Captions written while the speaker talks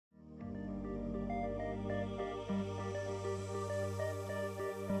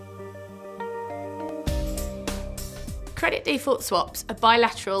Credit default swaps are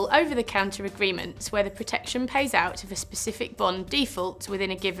bilateral over-the-counter agreements where the protection pays out if a specific bond defaults within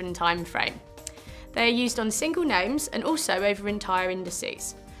a given time frame. They are used on single names and also over entire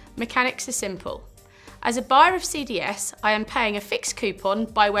indices. Mechanics are simple. As a buyer of CDS, I am paying a fixed coupon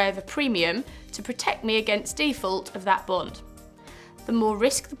by way of a premium to protect me against default of that bond. The more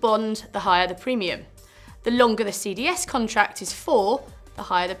risk the bond, the higher the premium. The longer the CDS contract is for, the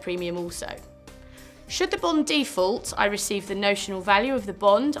higher the premium also. Should the bond default, I receive the notional value of the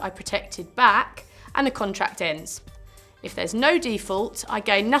bond I protected back and the contract ends. If there's no default, I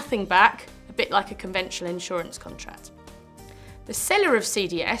gain nothing back, a bit like a conventional insurance contract. The seller of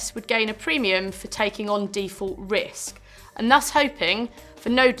CDS would gain a premium for taking on default risk and thus hoping for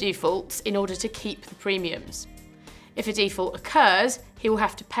no defaults in order to keep the premiums. If a default occurs, he will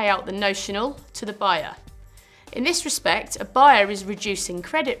have to pay out the notional to the buyer. In this respect, a buyer is reducing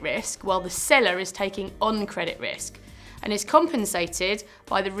credit risk while the seller is taking on credit risk and is compensated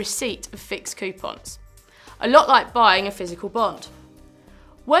by the receipt of fixed coupons. A lot like buying a physical bond.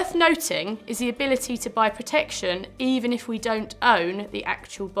 Worth noting is the ability to buy protection even if we don't own the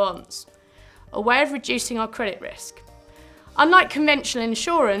actual bonds, a way of reducing our credit risk. Unlike conventional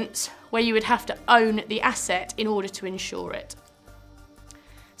insurance, where you would have to own the asset in order to insure it.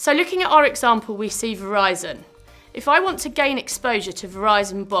 So looking at our example, we see Verizon. If I want to gain exposure to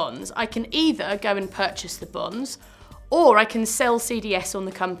Verizon bonds, I can either go and purchase the bonds, or I can sell CDS on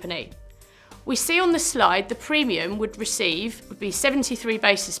the company. We see on the slide the premium would be 73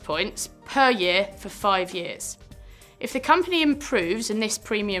 basis points per year for 5 years. If the company improves and this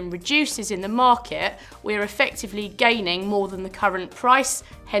premium reduces in the market, we are effectively gaining more than the current price,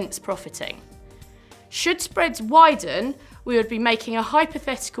 hence profiting. Should spreads widen, we would be making a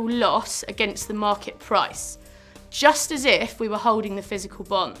hypothetical loss against the market price, just as if we were holding the physical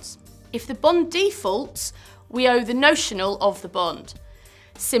bonds. If the bond defaults, we owe the notional of the bond,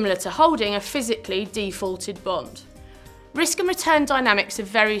 similar to holding a physically defaulted bond. Risk and return dynamics are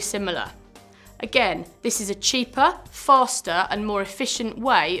very similar. Again, this is a cheaper, faster and more efficient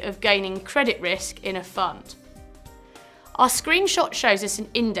way of gaining credit risk in a fund. Our screenshot shows us an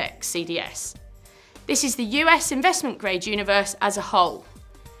index CDS. This is the US investment grade universe as a whole.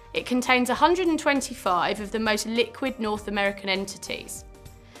 It contains 125 of the most liquid North American entities.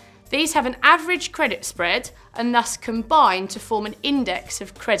 These have an average credit spread and thus combine to form an index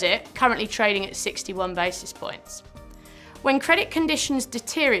of credit currently trading at 61 basis points. When credit conditions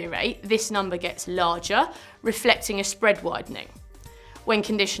deteriorate, this number gets larger, reflecting a spread widening. When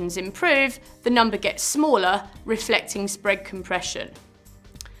conditions improve, the number gets smaller, reflecting spread compression.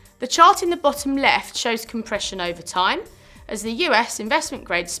 The chart in the bottom left shows compression over time, as the US investment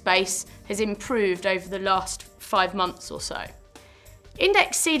grade space has improved over the last 5 months or so.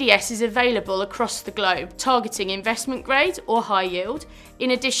 Index CDS is available across the globe, targeting investment grade or high yield,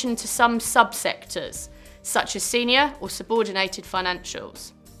 in addition to some subsectors, such as senior or subordinated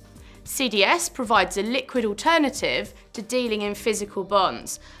financials. CDS provides a liquid alternative to dealing in physical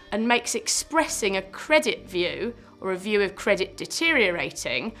bonds and makes expressing a credit view or a view of credit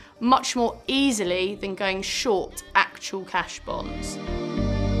deteriorating much more easily than going short actual cash bonds.